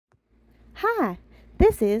Hi,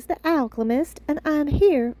 this is the Alchemist, and I'm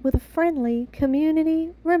here with a friendly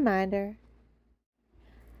community reminder.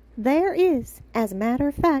 There is, as a matter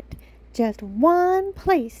of fact, just one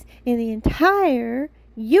place in the entire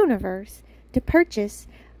universe to purchase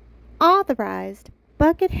authorized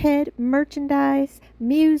Buckethead merchandise,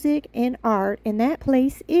 music, and art, and that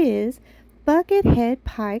place is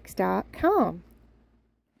Bucketheadpikes.com.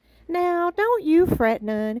 Now, don't you fret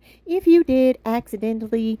none if you did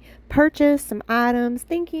accidentally purchase some items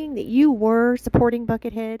thinking that you were supporting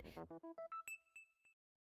Buckethead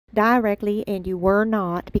directly, and you were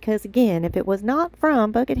not, because again, if it was not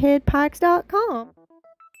from Bucketheadpikes.com,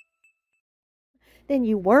 then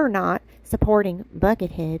you were not supporting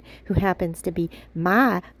Buckethead, who happens to be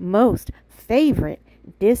my most favorite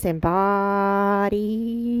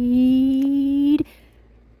disembodied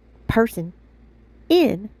person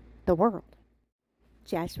in the world.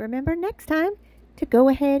 Just remember next time to go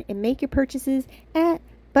ahead and make your purchases at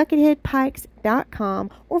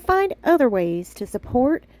Bucketheadpikes.com or find other ways to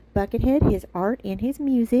support Buckethead, his art, and his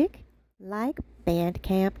music, like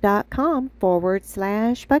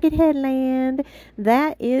bandcamp.com/Bucketheadland.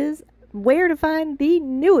 That is where to find the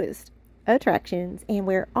newest attractions and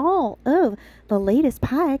where all of the latest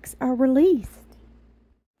pikes are released.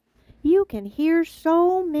 You can hear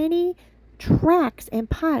so many tracks and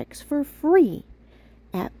pikes for free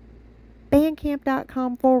at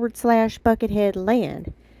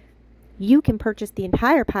bandcamp.com/Bucketheadland. You can purchase the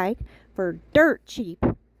entire pike for dirt cheap,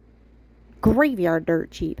 graveyard dirt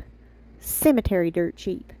cheap, cemetery dirt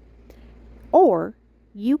cheap, or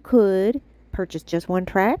you could purchase just one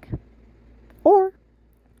track, or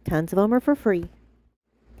tons of them are for free.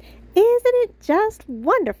 Isn't it just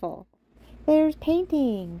wonderful? There's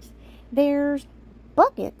paintings, there's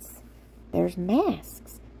buckets, there's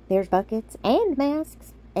masks, there's buckets and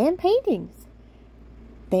masks and paintings,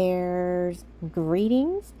 there's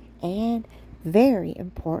greetings and very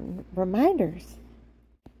important reminders.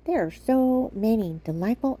 There are so many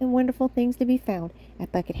delightful and wonderful things to be found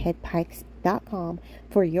at Bucketheadpikes.com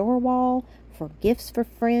for your wall, for gifts for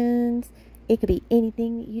friends. It could be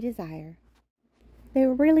anything that you desire.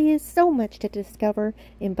 There really is so much to discover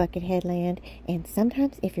in Bucketheadland, and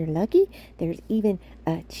sometimes, if you're lucky, there's even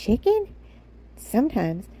a chicken.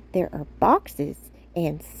 Sometimes there are boxes,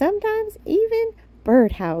 and sometimes even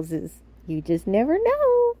birdhouses. You just never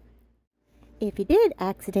know. If you did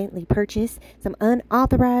accidentally purchase some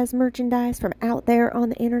unauthorized merchandise from out there on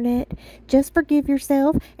the internet, just forgive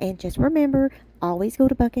yourself and just remember, always go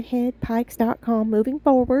to Bucketheadpikes.com moving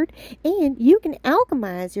forward, and you can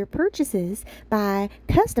alchemize your purchases by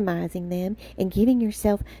customizing them and giving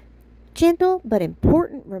yourself gentle but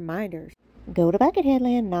important reminders. Go to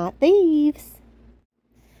Bucketheadland, not thieves.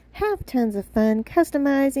 Have tons of fun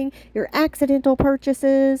customizing your accidental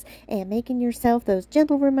purchases and making yourself those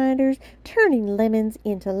gentle reminders, turning lemons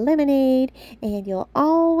into lemonade, and you'll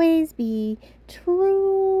always be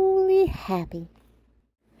truly happy.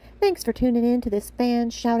 Thanks for tuning in to this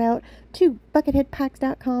fan shout out to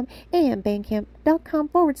Bucketheadpikes.com and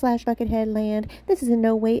bandcamp.com/Bucketheadland. This is in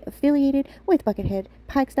no way affiliated with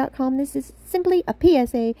Bucketheadpikes.com. This is simply a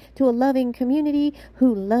PSA to a loving community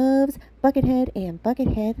who loves Buckethead and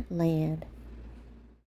Bucketheadland.